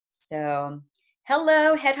So,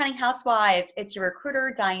 hello, Headhunting Housewives. It's your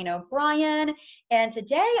recruiter, Diane OBrien. And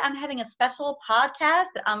today I'm having a special podcast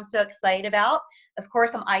that I'm so excited about. Of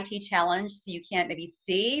course, I'm IT challenged, so you can't maybe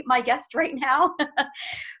see my guest right now.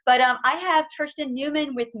 But I have Tristian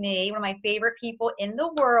Newman with me, one of my favorite people in the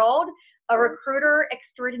world, a recruiter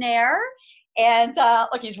extraordinaire. And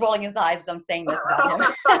look, he's rolling his eyes as I'm saying this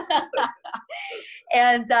about him.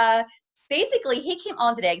 And basically, he came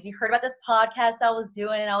on today because he heard about this podcast I was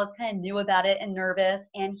doing, and I was kind of new about it and nervous.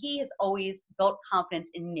 And he has always built confidence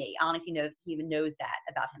in me. I don't know if if he even knows that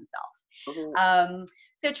about himself.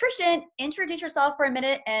 So, Tristian, introduce yourself for a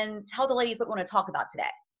minute and tell the ladies what we want to talk about today.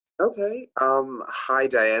 Okay. Hi,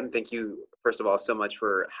 Diane. Thank you, first of all, so much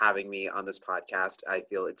for having me on this podcast. I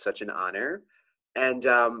feel it's such an honor. And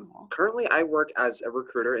currently, I work as a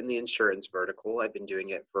recruiter in the insurance vertical. I've been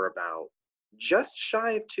doing it for about just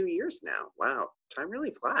shy of 2 years now. Wow, time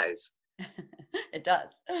really flies. It does.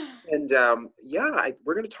 And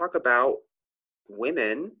we're going to talk about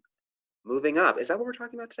women moving up. Is that what we're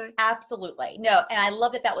talking about today? Absolutely. No, and I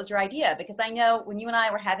love that that was your idea, because I know when you and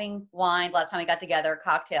I were having wine last time we got together,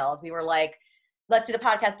 cocktails, we were like, let's do the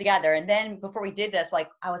podcast together. And then before we did this, like,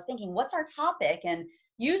 I was thinking, what's our topic? And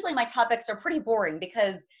usually my topics are pretty boring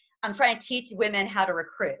because I'm trying to teach women how to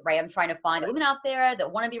recruit, right? I'm trying to find women out there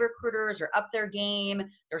that want to be recruiters or up their game.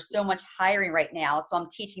 There's so much hiring right now. So I'm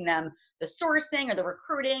teaching them the sourcing or the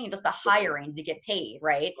recruiting and just the hiring to get paid,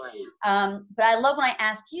 right? But I love when I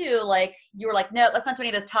asked you, like, you were like, no, let's not do any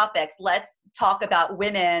of those topics. Let's talk about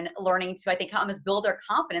women learning to, I think, almost build their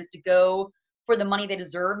confidence to go for the money they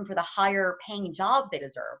deserve and for the higher paying jobs they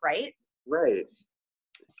deserve, right? Right.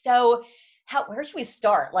 So where should we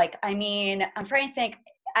start? Like, I mean, I'm trying to think.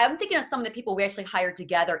 I'm thinking of some of the people we actually hired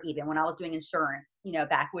together, even when I was doing insurance,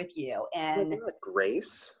 back with you. And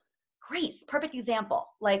Grace. Grace, perfect example.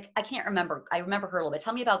 Like, I can't remember. I remember her a little bit.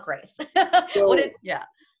 Tell me about Grace.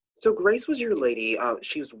 So Grace was your lady.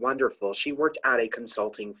 She was wonderful. She worked at a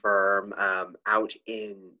consulting firm out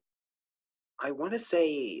in, I want to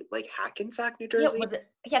say, like Hackensack, New Jersey. Was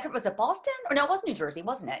it Boston? Or no, it was New Jersey,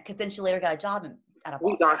 wasn't it? Because then she later got a job out of Boston.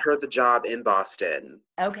 We got her the job in Boston.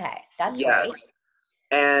 Okay, that's yes. Right.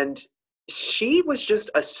 And she was just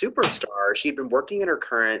a superstar. She'd been working in her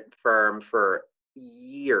current firm for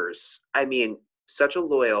years. I mean, such a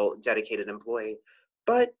loyal, dedicated employee.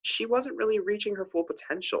 But she wasn't really reaching her full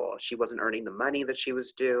potential. She wasn't earning the money that she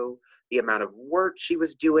was due, the amount of work she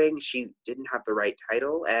was doing. She didn't have the right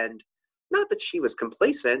title. And not that she was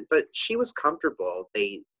complacent, but she was comfortable.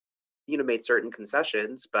 They, made certain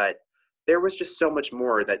concessions, but there was just so much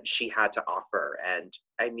more that she had to offer. And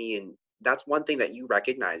I mean, that's one thing that you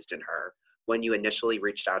recognized in her when you initially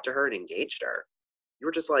reached out to her and engaged her. You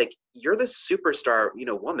were just like, you're this superstar,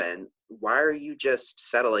 woman. Why are you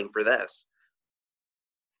just settling for this?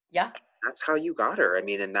 Yeah. That's how you got her. I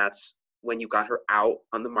mean, and that's when you got her out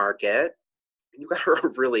on the market. And you got her a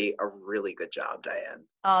really good job, Diane.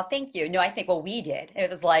 Oh, thank you. No, I think what we did,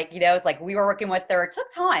 it was like, we were working with her. It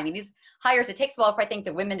took time. I mean, these hires, it takes a while for, I think,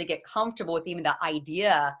 the women to get comfortable with even the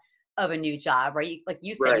idea of a new job, right? Like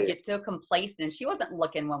you said, you get so complacent. She wasn't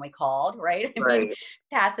looking when we called, right? I mean,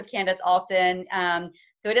 passive candidates often.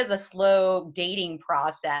 So it is a slow dating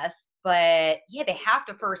process, but yeah, they have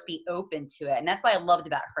to first be open to it. And that's what I loved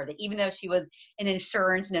about her, that even though she was in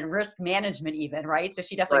insurance and in risk management even, right? So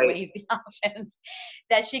she definitely weighs the options,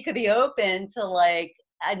 that she could be open to like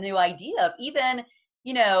a new idea of even,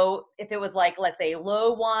 if it was like, let's say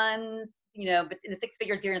low ones, but in the six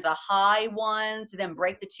figures getting into the high ones to then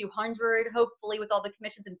break the 200, hopefully with all the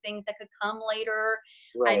commissions and things that could come later.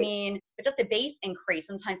 I mean, but just the base increase,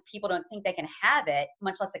 sometimes people don't think they can have it,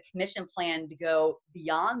 much less a commission plan to go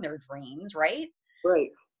beyond their dreams, right? Right.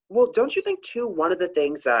 Well, don't you think too, one of the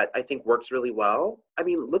things that I think works really well, I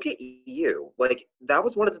mean, look at you. Like, that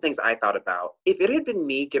was one of the things I thought about. If it had been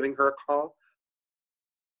me giving her a call,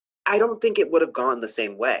 I don't think it would have gone the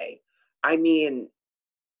same way. I mean,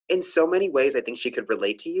 in so many ways, I think she could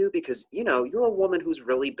relate to you because, you're a woman who's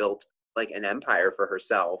really built like an empire for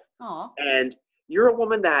herself. Aww. And you're a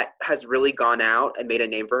woman that has really gone out and made a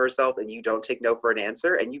name for herself, and you don't take no for an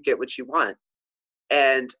answer, and you get what you want.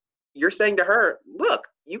 And you're saying to her, look,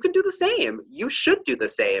 you can do the same. You should do the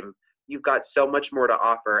same. You've got so much more to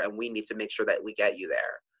offer, and we need to make sure that we get you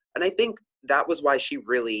there. And I think that was why she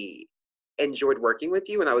really enjoyed working with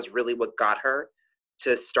you, and that was really what got her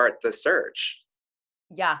to start the search.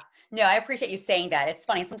 Yeah, no, I appreciate you saying that. It's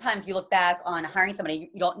funny. Sometimes you look back on hiring somebody,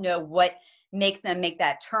 you don't know what makes them make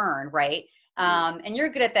that turn, right? And you're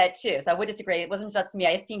good at that too. So I would disagree. It wasn't just me.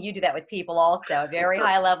 I've seen you do that with people also, very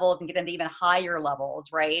high levels, and get them to even higher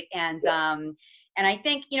levels, right? And I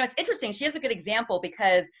think, it's interesting. She is a good example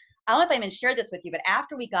because I don't know if I even shared this with you, but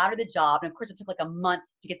after we got her the job, and of course it took like a month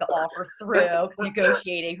to get the offer through,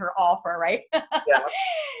 negotiating her offer, right? Yeah.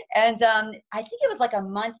 And I think it was like a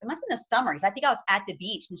month, it must have been the summer, because I think I was at the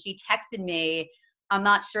beach and she texted me, I'm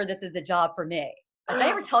not sure this is the job for me. Did I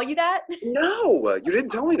ever tell you that? No, you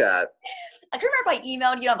didn't tell me that. I can remember if I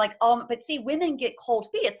emailed you, I'm like, oh, but see, women get cold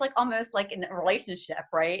feet. It's like almost like in a relationship,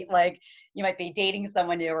 right? Like you might be dating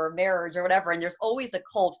someone new or marriage or whatever, and there's always a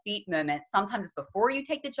cold feet moment. Sometimes it's before you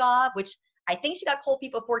take the job, which I think she got cold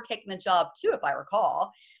feet before taking the job too, if I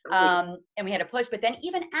recall. And we had to push, but then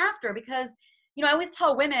even after, because, you know, I always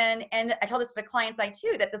tell women, and I tell this to the clients I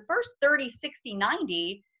too, that the first 30, 60,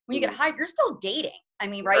 90, when you get hired, you're still dating. I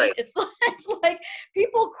mean, right? It's like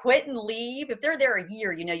people quit and leave. If they're there a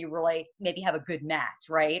year, you know, you really maybe have a good match,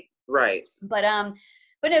 right? Right. But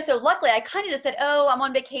no, so luckily I kind of just said, oh, I'm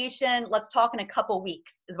on vacation. Let's talk in a couple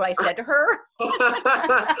weeks is what I said to her.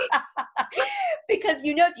 Because,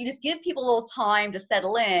 you know, if you just give people a little time to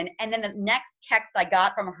settle in, and then the next text I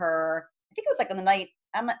got from her, I think it was like on the night,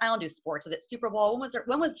 I don't do sports. Was it Super Bowl?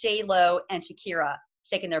 When was J-Lo and Shakira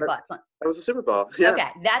shaking their butts? That was a Super Bowl. Yeah. Okay,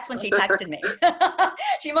 that's when she texted me.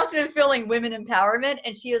 She must have been feeling women empowerment,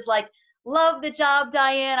 and she was like, love the job,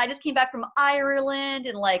 Diane. I just came back from Ireland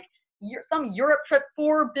and like some Europe trip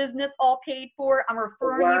for business, all paid for. I'm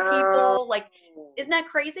referring you people. Like, isn't that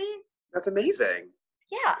crazy? That's amazing.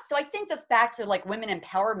 Yeah, so I think that's back to like women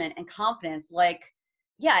empowerment and confidence. Like,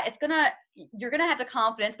 yeah, you're gonna have the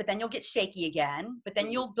confidence, but then you'll get shaky again. But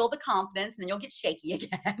then you'll build the confidence, and then you'll get shaky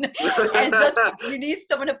again. And just you need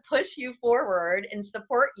someone to push you forward and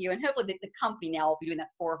support you. And hopefully the company now will be doing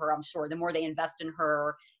that for her. I'm sure the more they invest in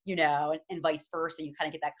her, you know, and vice versa, you kind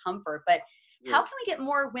of get that comfort. But how can we get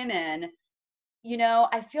more women? You know,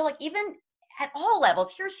 I feel like even at all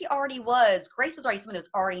levels, here she already was. Grace was already someone that was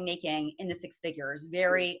already making in the six figures,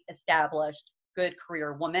 very established, good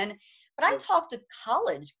career woman. But I talk to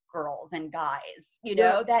college girls and guys, you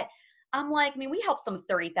know, that I'm like, I mean, we helped some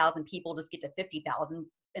 30,000 people just get to 50,000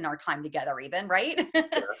 in our time together even, right?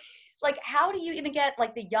 Yes. Like, how do you even get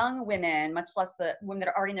like the young women, much less the women that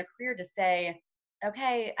are already in their career, to say,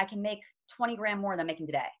 okay, I can make 20 grand more than I'm making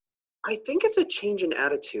today? I think it's a change in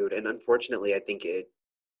attitude, and unfortunately, I think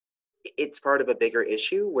it's part of a bigger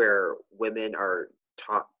issue where women are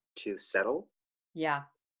taught to settle. Yeah.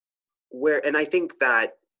 And I think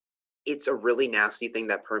that it's a really nasty thing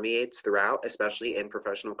that permeates throughout, especially in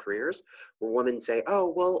professional careers, where women say,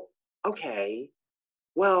 "Oh, well, okay,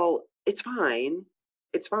 well, it's fine,"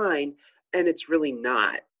 and it's really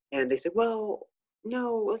not. And they say, "Well,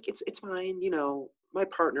 no, like it's fine. You know, my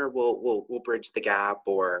partner will bridge the gap,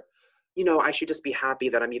 or, you know, I should just be happy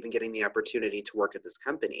that I'm even getting the opportunity to work at this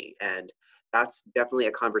company." And that's definitely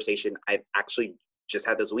a conversation I've actually just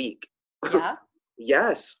had this week. Yeah.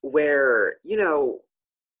 Yes, where, you know,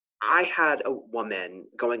 I had a woman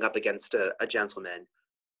going up against a gentleman.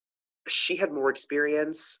 She had more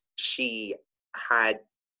experience. She had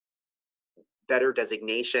better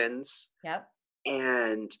designations. Yep.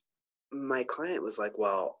 And my client was like,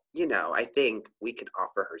 well, you know, I think we could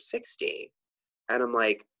offer her 60. And I'm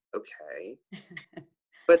like, okay.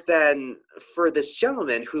 But then for this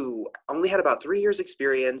gentleman who only had about 3 years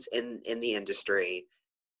experience in the industry,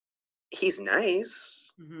 he's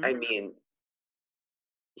nice. I mean,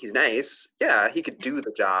 he's nice. Yeah, he could do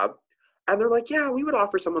the job. And they're like, yeah, we would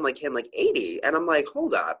offer someone like him like 80. And I'm like,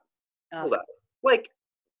 hold up. Like,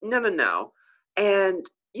 no, no, no. And,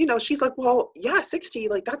 you know, she's like, well, yeah, 60,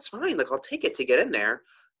 like, that's fine. Like, I'll take it to get in there.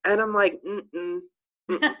 And I'm like,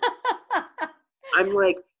 I'm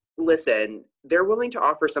like, listen, they're willing to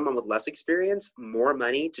offer someone with less experience more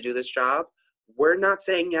money to do this job. We're not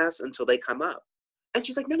saying yes until they come up. And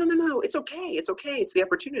she's like, no, no, no, no, it's okay. It's okay. It's the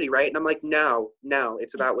opportunity, right? And I'm like, no,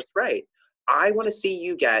 it's about what's right. I want to see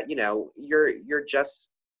you get, you know, you're just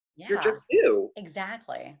you.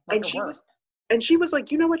 Exactly. And she was like,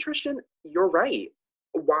 you know what, Tristian, you're right.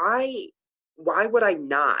 Why would I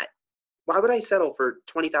not? Why would I settle for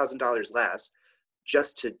 $20,000 less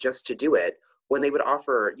just to do it when they would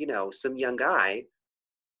offer, you know, some young guy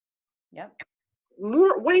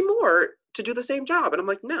way more to do the same job? And I'm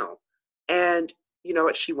like, no. And you know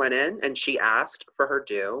what? She went in and she asked for her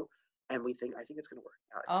due, and I think it's going to work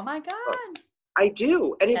out. Oh my God. I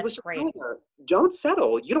do. And it was just great. her, don't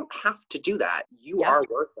settle. You don't have to do that. You are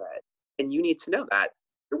worth it. And you need to know that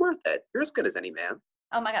you're worth it. You're as good as any man.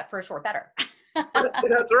 Oh my God, for sure. Better.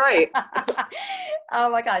 That's right. Oh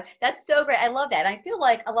my God, that's so great. I love that. And I feel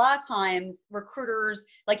like a lot of times recruiters,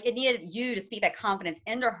 like it needed you to speak that confidence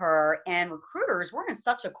into her. And recruiters, we're in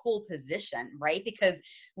such a cool position, right? Because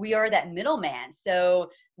we are that middleman. So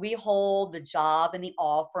we hold the job and the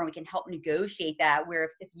offer and we can help negotiate that.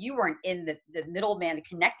 Where if you weren't in the middleman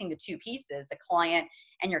connecting the two pieces, the client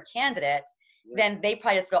and your candidates, then they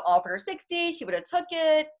probably just would have offered her 60. She would have took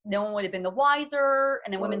it. No one would have been the wiser.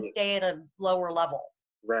 And then women stay at a lower level.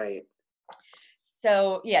 Right.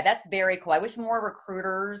 So yeah, that's very cool. I wish more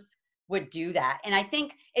recruiters would do that. And I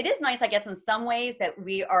think it is nice, I guess, in some ways that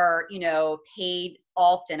we are, paid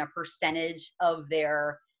often a percentage of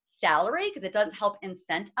their salary because it does help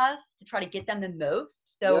incent us to try to get them the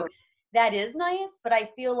most. So that is nice. But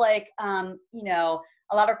I feel like,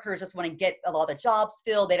 a lot of recruiters just want to get a lot of the jobs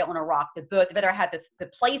filled. They don't want to rock the boat. They better have the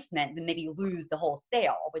placement than maybe lose the whole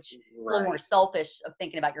sale, which is a little more selfish of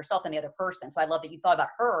thinking about yourself than the other person. So I love that you thought about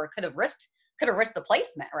her. Could have risked the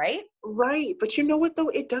placement, right? Right. But you know what though?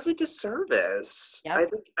 It does a disservice.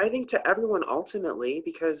 Yep. I think to everyone ultimately,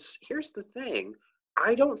 because here's the thing.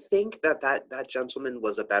 I don't think that gentleman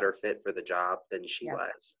was a better fit for the job than she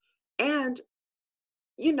was. And,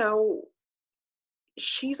 you know,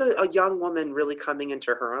 she's a young woman really coming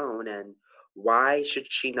into her own, and why should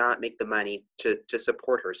she not make the money to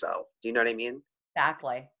support herself? Do you know what I mean?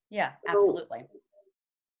 Exactly. Yeah, So absolutely.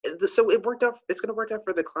 so it worked out. It's going to work out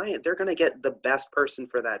for the client. They're going to get the best person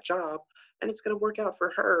for that job, and it's going to work out for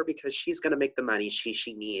her because she's going to make the money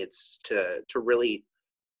she needs to really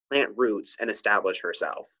plant roots and establish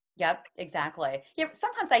herself. Yep, exactly. Yeah,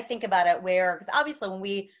 sometimes I think about it because obviously when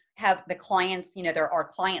we have the clients, there are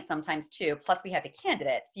clients sometimes too, plus we have the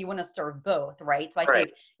candidates. You want to serve both, right? So I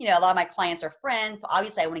Right. think, a lot of my clients are friends. So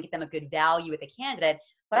obviously I want to get them a good value with the candidate,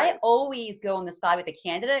 but I Right. always go on the side with the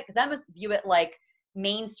candidate because I must view it like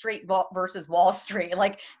Main Street versus Wall Street.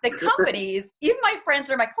 Like the companies, even my friends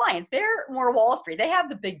or my clients, they're more Wall Street. They have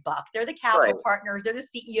the big bucks. They're the Right. capital partners. They're the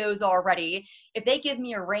CEOs already. If they give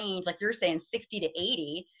me a range, like you're saying, 60 to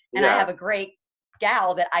 80, and I Yeah. have a great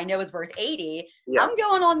gal that I know is worth 80, Yeah. I'm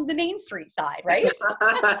going on the Main Street side, right?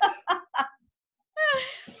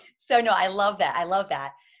 So no, I love that. I love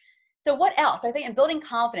that. So what else? I think in building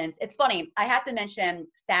confidence, it's funny. I have to mention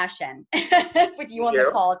fashion with you on the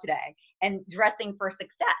You? call today and dressing for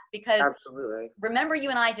success because Absolutely. remember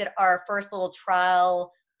you and I did our first little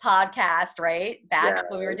trial podcast, right? Back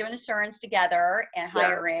when we were doing Yes. insurance together and Yeah.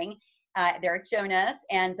 hiring there at Jonas.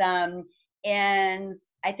 And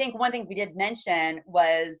I think one of the things we did mention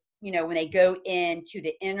was, when they go into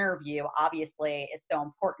the interview, obviously it's so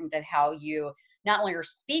important that how you not only are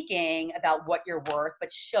speaking about what you're worth,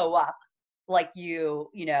 but show up like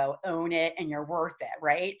own it and you're worth it,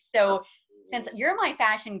 right? So since you're my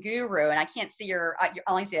fashion guru and I can't see I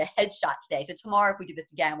only see a headshot today. So tomorrow, if we do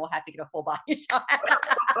this again, we'll have to get a full body shot.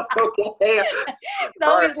 Okay.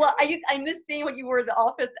 So I miss seeing what you wore in the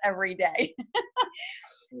office every day.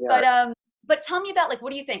 Yeah. But tell me about like,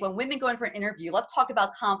 what do you think when women go in for an interview? Let's talk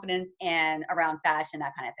about confidence and around fashion,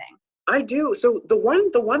 that kind of thing. I do. So the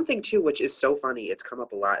one thing too, which is so funny, it's come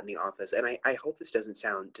up a lot in the office, and I hope this doesn't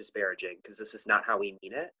sound disparaging because this is not how we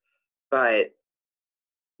mean it. But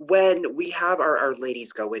when we have our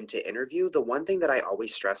ladies go into interview, the one thing that I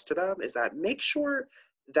always stress to them is that make sure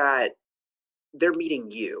that they're meeting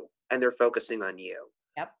you and they're focusing on you.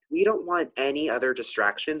 Yep. We don't want any other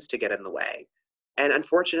distractions to get in the way. And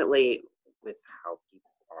unfortunately, with how people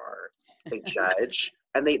are, they judge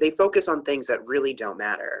and they focus on things that really don't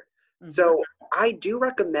matter. Mm-hmm. So I do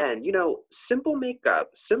recommend, simple makeup,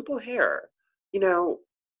 simple hair. You know,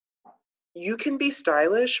 you can be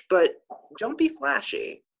stylish, but don't be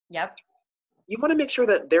flashy. Yep. You want to make sure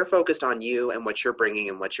that they're focused on you and what you're bringing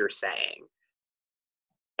and what you're saying.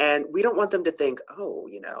 And we don't want them to think, oh,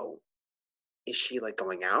 is she like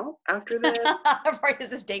going out after this? Right? Is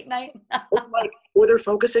this date night? Or they're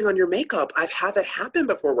focusing on your makeup. I've had that happen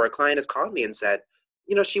before where a client has called me and said,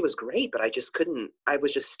 she was great, but I just couldn't, I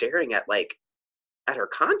was just staring at her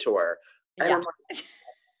contour. And Yeah. I'm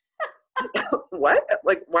like, what?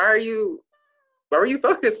 Like, why are you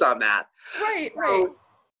focused on that? Right. Right. So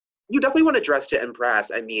you definitely want to dress to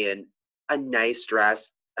impress. I mean, a nice dress,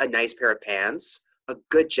 a nice pair of pants, a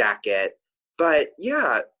good jacket. But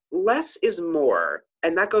yeah, less is more.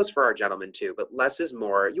 And that goes for our gentlemen too, but less is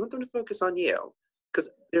more. You want them to focus on you because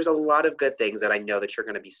there's a lot of good things that I know that you're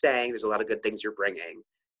going to be saying. There's a lot of good things you're bringing.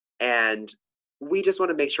 And we just want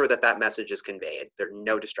to make sure that that message is conveyed. There are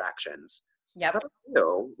no distractions. How Yep. about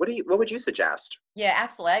you? What would you suggest? Yeah,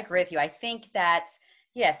 absolutely. I agree with you. I think that,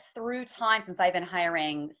 Yeah, through time since I've been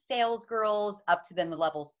hiring sales girls up to then the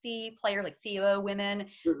level C player, like CEO women.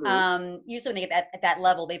 Mm-hmm. Usually when they get at that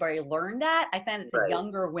level, they've already learned that. I find it's the Right.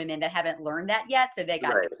 younger women that haven't learned that yet. So they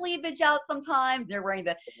got the Right. cleavage out sometimes. They're wearing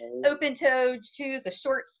the Okay. open-toed shoes, the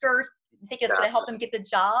short skirts, think it's going to Gotcha. help them get the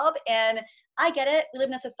job. And I get it. We live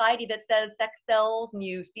in a society that says sex sells and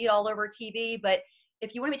you see it all over TV. But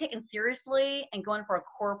if you want to be taken seriously and going for a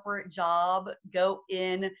corporate job, go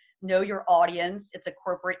in, know your audience. It's a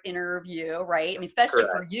corporate interview, right? I mean, especially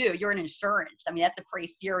for Correct. you, you're in insurance. I mean, that's a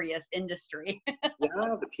pretty serious industry.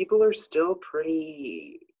 Yeah, the people are still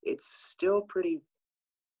pretty, it's still pretty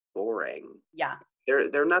boring. Yeah.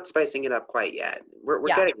 They're not spicing it up quite yet. We're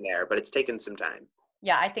Yeah. getting there, but it's taken some time.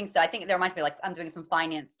 Yeah, I think so. I think that reminds me, like I'm doing some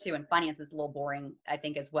finance too, and finance is a little boring, I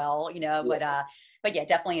think, as well, Yeah, but yeah,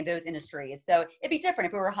 definitely in those industries. So it'd be different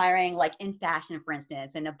if we were hiring like in fashion, for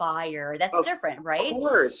instance, and a buyer. That's of different, right?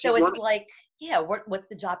 course. So it's like, yeah, what's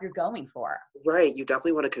the job you're going for? Right, you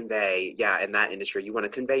definitely want to convey, yeah, in that industry, you want to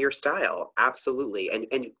convey your style, absolutely,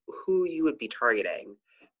 and who you would be targeting.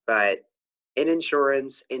 But in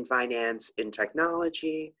insurance, in finance, in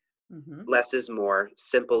technology, Hmm. less is more,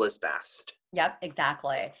 simple is best. Yep,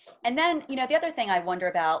 exactly. And then, the other thing I wonder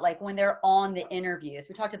about, like when they're on the interviews,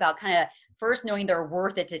 we talked about kind of first knowing they're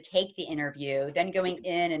worth it to take the interview, then going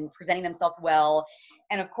in and presenting themselves well.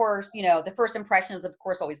 And of course, the first impression is, of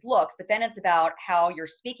course, always looks, but then it's about how you're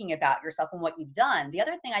speaking about yourself and what you've done. The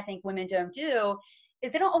other thing I think women don't do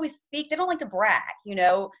is they don't always speak, they don't like to brag.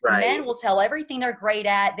 Men Right, will tell everything they're great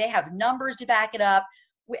at, they have numbers to back it up.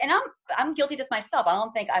 And I'm guilty of this myself. I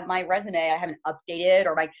don't think my resume I haven't updated,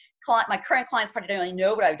 or my current clients probably don't really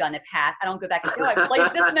know what I've done in the past. I don't go back and say, oh, I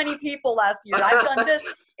placed this many people last year. I've done this.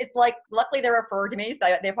 It's like, luckily they refer to me,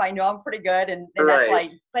 so they probably know I'm pretty good. And that's right.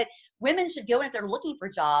 why, but women should go in if they're looking for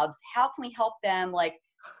jobs. How can we help them? Like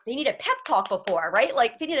they need a pep talk before, right?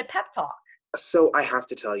 Like they need a pep talk. So I have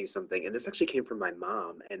to tell you something, and this actually came from my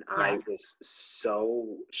mom, and I Yeah. was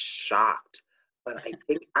so shocked. But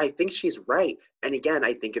I think she's right. And again,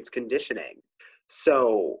 I think it's conditioning.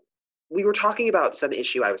 So we were talking about some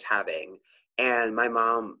issue I was having, and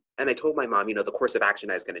I told my mom, the course of action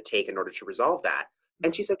I was going to take in order to resolve that.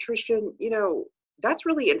 And she said, Tristian, that's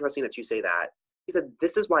really interesting that you say that. She said,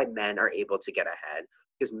 this is why men are able to get ahead,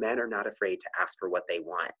 because men are not afraid to ask for what they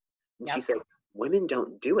want. And she Yep. said, women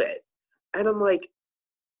don't do it. And I'm like,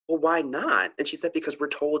 well, why not? And she said, because we're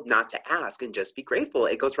told not to ask and just be grateful.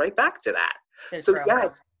 It goes right back to that. So So, true.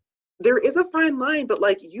 yes, there is a fine line, but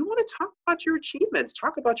like you want to talk about your achievements,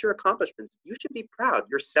 talk about your accomplishments. You should be proud.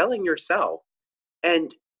 You're selling yourself.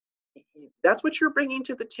 And that's what you're bringing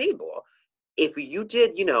to the table. If you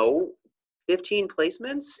did, 15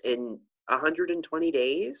 placements in 120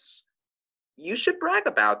 days, you should brag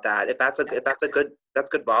about that. Yep. That's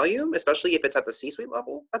good volume, especially if it's at the C-suite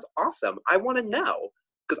level. That's awesome. I want to know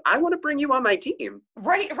because I want to bring you on my team.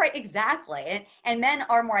 Right, exactly. And men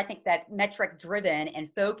are more, I think, that metric driven and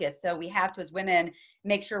focused. So we have to, as women,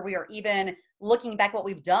 make sure we are even looking back what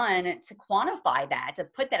we've done to quantify that, to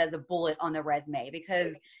put that as a bullet on the resume,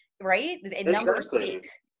 because, right, and numbers speak. Exactly.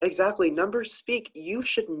 Exactly. Numbers speak. You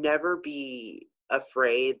should never be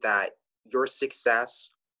afraid that your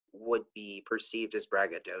success would be perceived as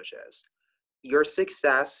braggadocious. Your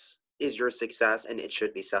success is your success and it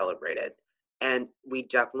should be celebrated. And we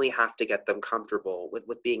definitely have to get them comfortable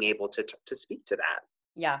with being able to speak to that.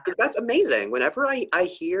 Yeah. 'Cause that's amazing. Whenever I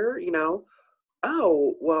hear,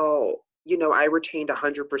 oh, well, I retained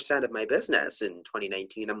 100% of my business in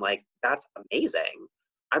 2019. I'm like, that's amazing.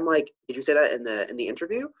 I'm like, did you say that in the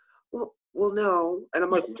interview? Well, no. And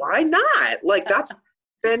I'm like, why not? Like, that's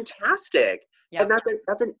fantastic. And Yep.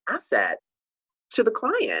 that's an asset to the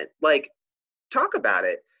client. Like, talk about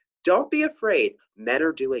it. Don't be afraid. Men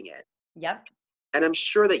are doing it. Yep. And I'm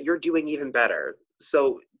sure that you're doing even better.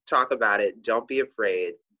 So talk about it. Don't be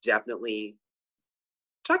afraid. Definitely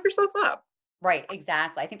talk yourself up. Right,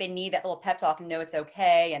 exactly. I think they need that little pep talk and know it's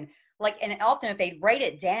okay. And often if they write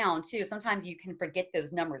it down too, sometimes you can forget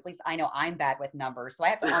those numbers. At least I know I'm bad with numbers. So I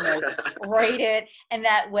have to almost write it. And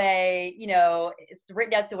that way, it's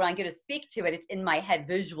written down. So when I go to speak to it, it's in my head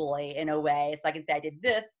visually in a way. So I can say I did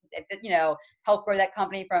this, help grow that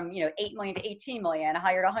company from, 8 million to 18 million, I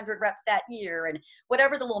hired 100 reps that year, and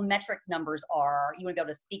whatever the little metric numbers are, you want to be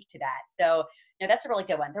able to speak to that. So that's a really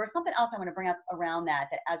good one. There was something else I want to bring up around that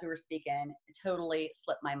as we were speaking, it totally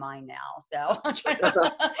slipped my mind now. So I'm trying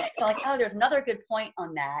to like, oh, there's another good point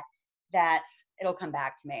on that it'll come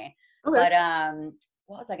back to me. Okay. But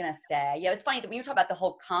what was I gonna say? Yeah, it's funny that when you talk about the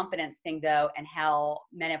whole confidence thing though, and how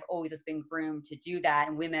men have always just been groomed to do that,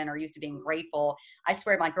 and women are used to being grateful. I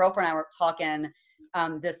swear, my girlfriend and I were talking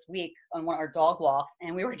this week on one of our dog walks,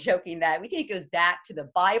 and we were joking that we think it goes back to the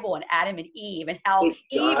Bible and Adam and Eve, and how It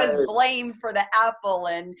Eve is does. blamed for the apple,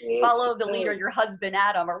 and It follow the leader, your does. husband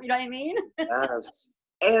Adam, or you know what I mean? Yes.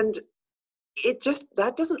 And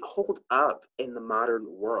that doesn't hold up in the modern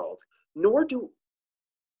world, nor do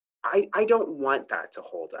I don't want that to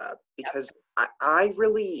hold up, because I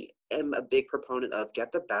really am a big proponent of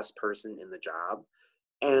get the best person in the job.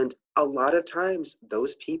 And a lot of times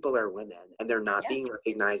those people are women, and they're not being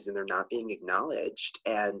recognized, and they're not being acknowledged.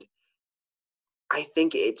 And I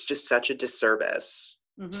think it's just such a disservice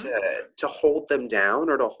to hold them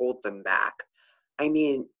down or to hold them back. I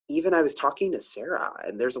mean, even I was talking to Sarah,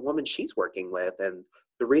 and there's a woman she's working with, and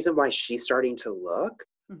the reason why she's starting to look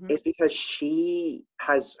is because she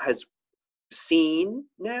has seen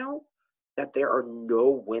now that there are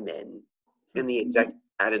no women in the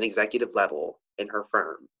at an executive level in her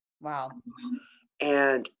firm. Wow.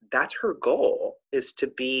 And that's her goal, is to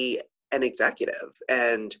be an executive.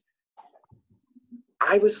 And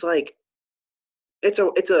I was like, it's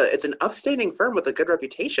an upstanding firm with a good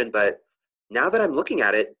reputation, but now that I'm looking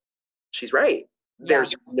at it, she's right.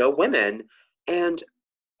 There's no women. And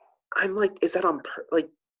I'm like, is that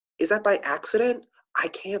is that by accident? I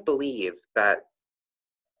can't believe that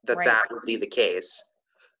would be the case.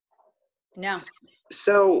 No.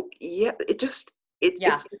 So yeah, it's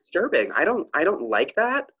disturbing. I don't like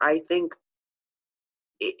that. I think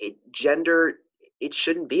gender, it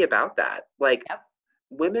shouldn't be about that. Like,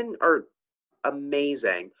 women are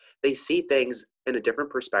amazing. They see things in a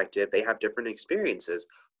different perspective. They have different experiences.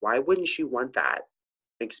 Why wouldn't you want that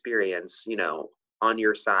experience, on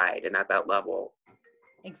your side and at that level?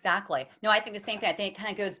 Exactly. No, I think the same thing. I think it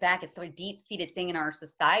kind of goes back. It's a deep-seated thing in our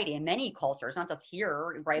society, in many cultures, not just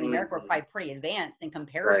here, right? In America, we're probably pretty advanced in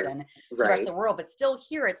comparison to the rest of the world, but still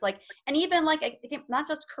here, it's like, and even like, I think not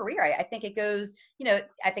just career. I think it goes,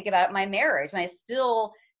 I think about my marriage, and I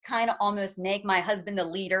still kind of almost make my husband the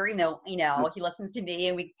leader, he listens to me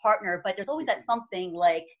and we partner, but there's always that something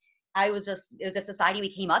like, it was a society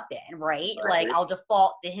we came up in, right? Like, I'll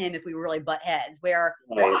default to him if we really butt heads, where,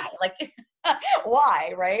 why? Like,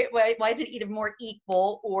 why, right? Why is it either more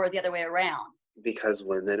equal or the other way around? Because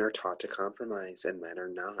women are taught to compromise and men are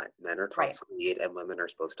not. Men are taught to lead and women are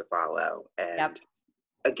supposed to follow. And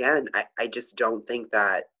again, I just don't think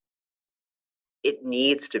that it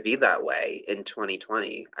needs to be that way in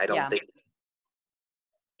 2020. I don't think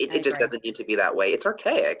it just doesn't need to be that way. It's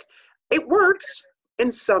archaic. It works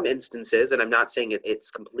in some instances, and I'm not saying it's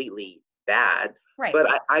completely bad, but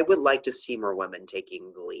I would like to see more women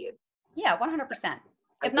taking the lead. Yeah, 100%.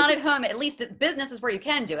 If not at home, at least the business is where you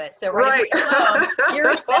can do it. So if you're at home,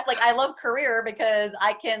 you're like, I love career because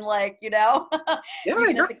I can you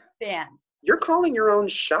can just expand. You're calling your own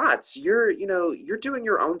shots. You're doing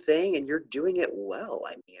your own thing and you're doing it well.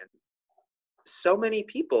 I mean, so many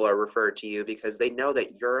people are referred to you because they know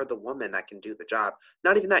that you're the woman that can do the job.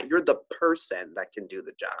 Not even that, you're the person that can do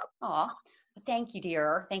the job. Aw. Thank you,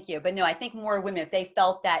 dear. Thank you. But no, I think more women, if they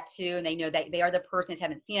felt that too, and they know that they are the person that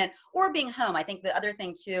haven't seen it, or being home. I think the other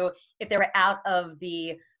thing too, if they were out of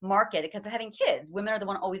the market because of having kids, women are the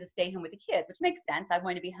one always to stay home with the kids, which makes sense. I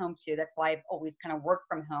wanted to be home too. That's why I've always kind of worked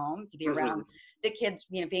from home, to be around the kids,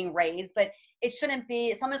 being raised. But it shouldn't be.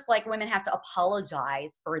 It's almost like women have to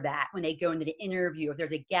apologize for that when they go into the interview. If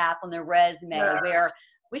there's a gap on their resume, where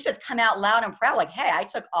we should just come out loud and proud, like, hey, I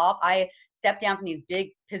took off. I step down from these big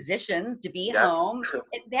positions to be home.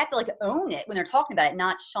 They have to own it when they're talking about it,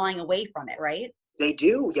 not shying away from it, right? They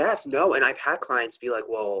do, yes, no. And I've had clients be like,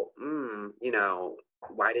 well,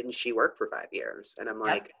 why didn't she work for 5 years? And I'm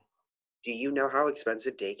like, do you know how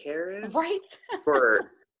expensive daycare is? Right. for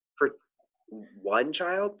one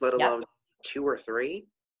child, let alone 2 or 3?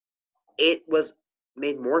 It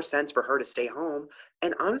made more sense for her to stay home.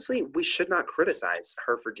 And honestly, we should not criticize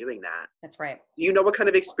her for doing that. That's right. You know what kind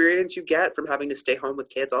of experience you get from having to stay home with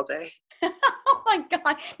kids all day? Oh my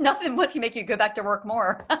God. Nothing much to make you go back to work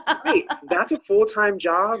more. Right. That's a full-time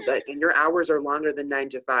job and your hours are longer than 9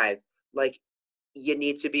 to 5. Like, you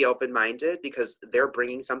need to be open-minded because they're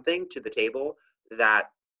bringing something to the table that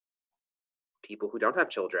people who don't have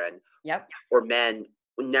children or men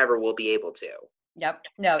never will be able to.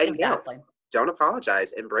 No, and exactly. Don't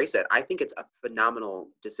apologize. Embrace it. I think it's a phenomenal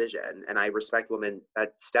decision, and I respect women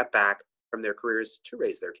that step back from their careers to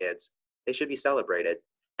raise their kids. They should be celebrated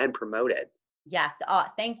and promoted. Yes.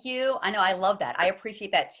 Thank you. I know. I love that. I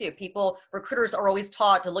appreciate that too. Recruiters are always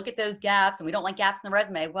taught to look at those gaps, and we don't like gaps in the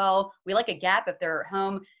resume. Well, we like a gap if they're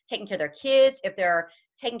home taking care of their kids, if they're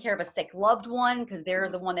taking care of a sick loved one, because they're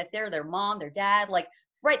the one that's there, their mom, their dad. Like,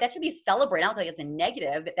 Right. That should be celebrated. I don't think it's a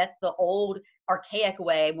negative, but that's the old archaic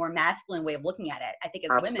way, more masculine way of looking at it. I think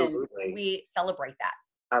as women, Absolutely. we celebrate that.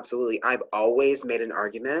 Absolutely. I've always made an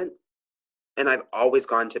argument and I've always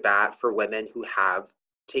gone to bat for women who have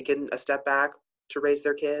taken a step back to raise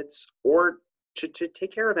their kids or to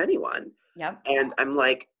take care of anyone. Yep. And I'm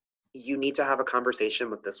like, you need to have a conversation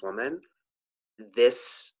with this woman.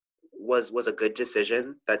 This was a good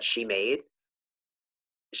decision that she made.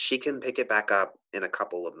 She can pick it back up in a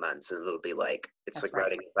couple of months and it'll be like, it's That's like right.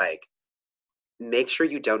 riding a bike. Make sure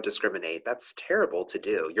you don't discriminate. That's terrible to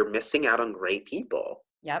do. You're missing out on great people.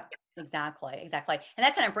 Yep, exactly, exactly. And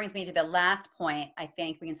that kind of brings me to the last point I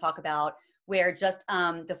think we can talk about, where just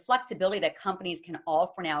the flexibility that companies can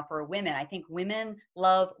offer now for women. I think women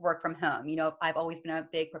love work from home. You know, I've always been a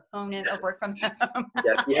big proponent of work from home.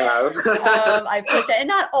 Yes, you have. I push it, and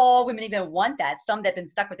not all women even want that. Some that've been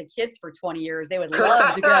stuck with the kids for 20 years, they would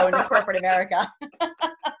love to go into corporate America.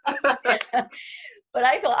 But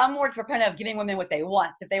I feel I'm more a proponent of giving women what they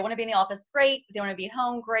want. So if they want to be in the office, great. If they want to be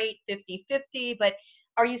home, great, 50-50. But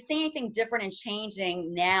are you seeing anything different and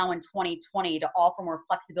changing now in 2020 to offer more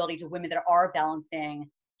flexibility to women that are balancing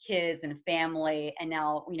kids and family and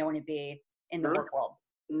now, want to be in the Not work world?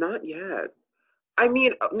 not yet. I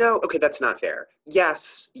mean, no, okay, that's not fair.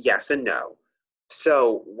 Yes, yes, and no.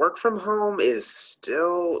 So work from home is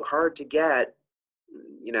still hard to get.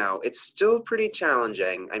 It's still pretty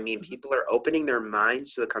challenging. I mean, Mhm. people are opening their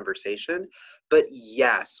minds to the conversation, but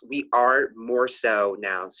yes, we are more so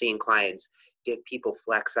now seeing clients give people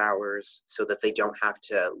flex hours so that they don't have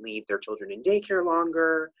to leave their children in daycare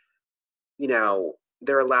longer.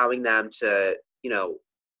 They're allowing them to,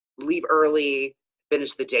 leave early,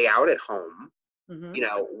 finish the day out at home,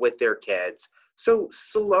 Mhm. with their kids. So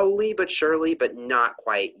slowly but surely, but not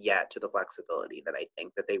quite yet to the flexibility that I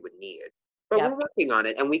think that they would need. But we're Yep. working on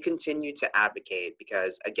it and we continue to advocate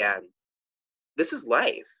because, again, this is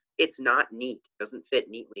life. It's not neat, it doesn't fit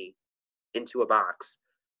neatly into a box.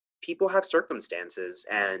 People have circumstances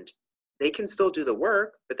and they can still do the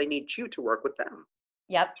work, but they need you to work with them.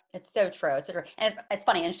 Yep, it's so true. It's so true. And it's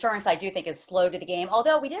funny, insurance I do think is slow to the game.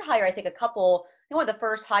 Although we did hire, I think, a couple, one of the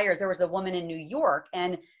first hires, there was a woman in New York,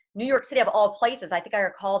 and New York City of all places, I think I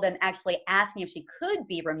recall them actually asking if she could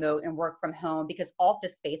be remote and work from home because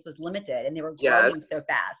office space was limited and they were growing so Yes,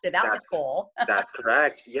 fast. So that was that's cool. that's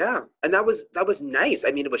correct. Yeah. And that was nice.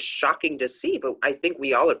 I mean, it was shocking to see, but I think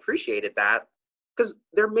we all appreciated that because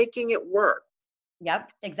they're making it work.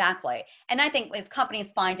 Yep, exactly. And I think as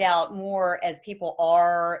companies find out more, as people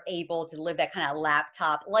are able to live that kind of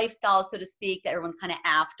laptop lifestyle, so to speak, that everyone's kind of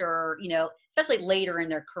after, especially later in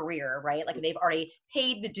their career, right? Like they've already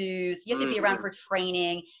paid the dues, you have to be around Mhm, for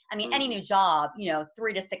training. I mean, any new mhm. job,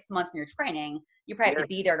 3 to 6 months when you're training, you probably have Yeah, to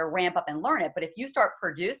be there to ramp up and learn it. But if you start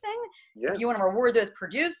producing, if yeah, you want to reward those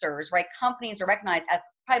producers, right, companies are recognized as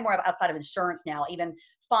probably more outside of insurance now, even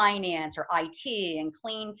finance or IT and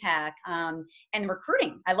clean tech. And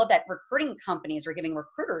recruiting. I love that recruiting companies are giving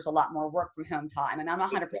recruiters a lot more work from home time. I mean, I'm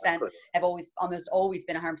not 100%, exactly. I've almost always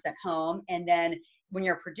been 100% home. And then when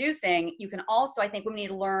you're producing, you can also, I think women need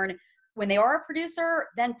to learn when they are a producer,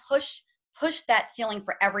 then push that ceiling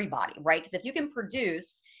for everybody, right? Because if you can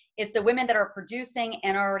produce, it's the women that are producing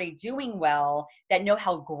and are already doing well that know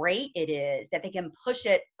how great it is, that they can push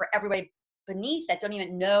it for everybody beneath that don't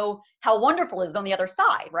even know how wonderful it is on the other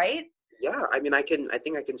side, right? Yeah, I mean, I think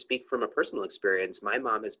I can speak from a personal experience. My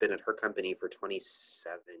mom has been at her company for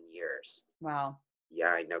 27 years. Wow, Yeah,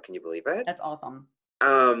 I know. Can you believe it? that's awesome.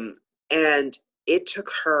 Um, and it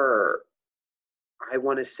took her, I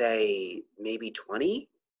want to say maybe 20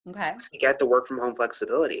 Okay. to get the work from home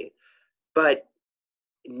flexibility. But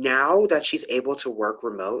now that she's able to work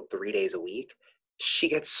remote 3 days a week, she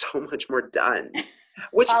gets so much more done.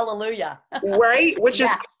 Which, Hallelujah. right? Which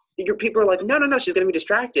is, Yes. your people are like, no, no, no, she's going to be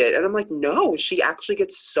distracted. And I'm like, no, she actually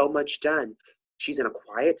gets so much done. She's in a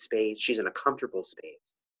quiet space, she's in a comfortable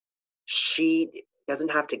space. She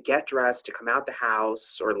doesn't have to get dressed to come out the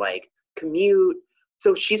house or like commute.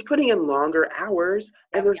 So she's putting in longer hours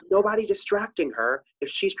and Yep. there's nobody distracting her if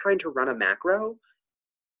she's trying to run a macro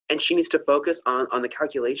and she needs to focus on the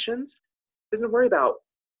calculations. Doesn't worry about,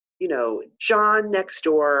 John next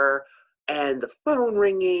door and the phone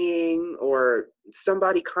ringing or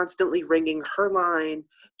somebody constantly ringing her line.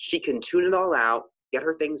 She can tune it all out, get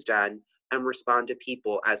her things done, and respond to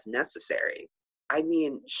people as necessary. I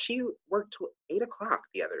mean, she worked till 8 o'clock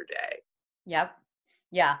the other day. Yep.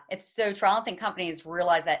 Yeah, it's so true. I don't think companies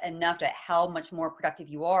realize that enough to how much more productive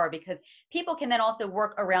you are, because people can then also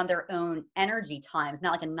work around their own energy times,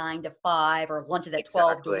 not like a 9 to 5 or lunches at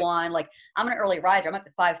 12 to Exactly. 1. Like I'm an early riser. I'm up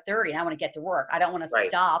at 5:30 and I want to get to work. I don't want to Right.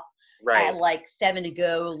 stop. Right. at like 7 to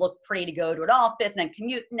go, look pretty to go to an office, and then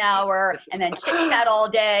commute an hour, and then chit chat all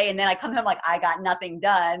day, and then I come home like I got nothing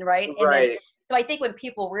done, right? And then Right. so I think when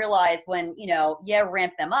people realize when,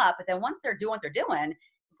 ramp them up, but then once they're doing what they're doing,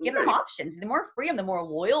 give them Right. options. The more freedom, the more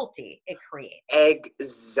loyalty it creates.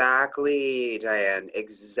 Exactly, Diane.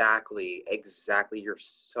 Exactly. Exactly. You're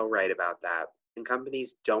so right about that. And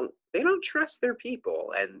companies they don't trust their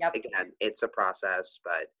people. And Yep. again, it's a process,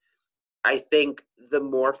 but I think the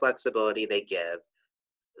more flexibility they give,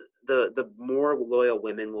 the more loyal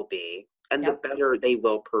women will be and the Yep. better they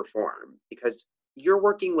will perform because you're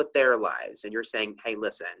working with their lives and you're saying, hey,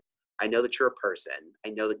 listen, I know that you're a person. I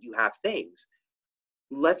know that you have things.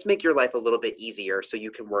 Let's make your life a little bit easier so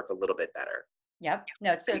you can work a little bit better. Yep.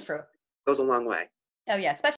 No, it's so And true. goes a long way. Oh yeah, especially